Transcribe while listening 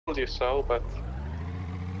you so, but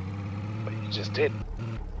you just did.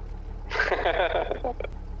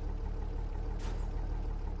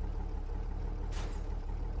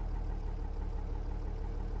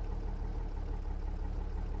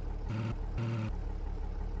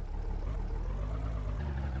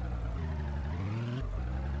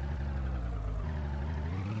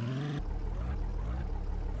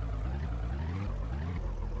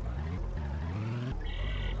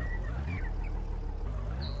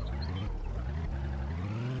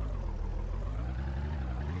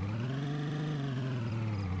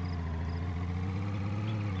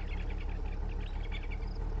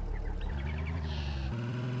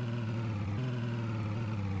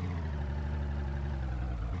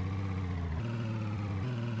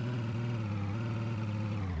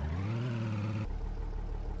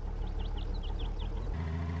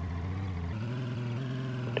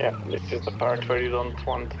 yeah, this is the part where you don't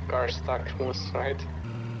want the car stuck loose, right?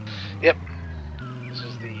 Yep. This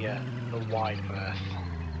is the wide berth.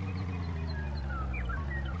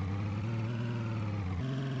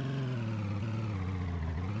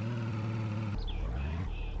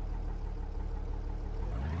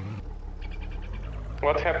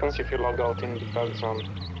 What happens if you log out in the bug zone?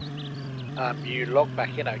 You log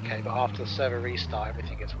back in okay, but after the server restart,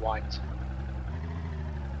 everything gets wiped.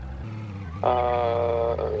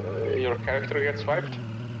 Your character gets wiped?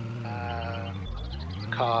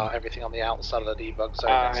 Car, everything on the outside of the debug zone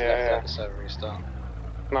gets left at the server restart.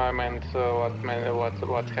 No, I meant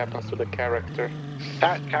what happens to the character.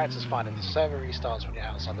 Character's fine. If the server restarts when you're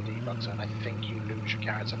outside the debug zone, I think you lose your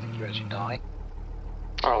character. I think you actually die.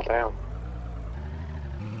 Oh, damn.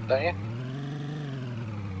 Don't you?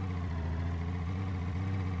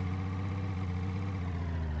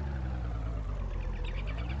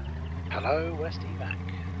 Hello, West Evac.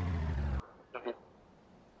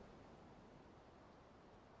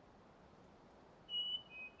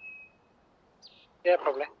 Yeah,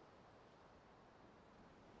 probably.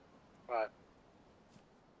 Right.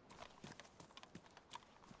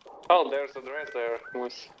 Oh, there's a dress there,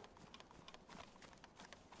 Moose.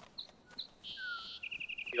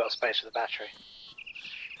 You got space for the battery.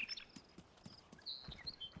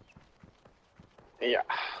 Yeah.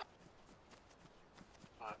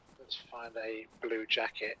 Right, let's find a blue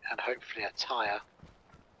jacket and hopefully a tyre.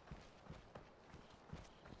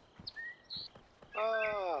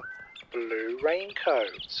 Ah, blue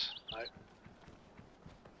raincoat. No.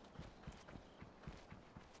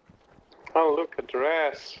 Oh, look, a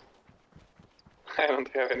dress. I don't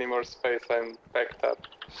have any more space, I'm backed up.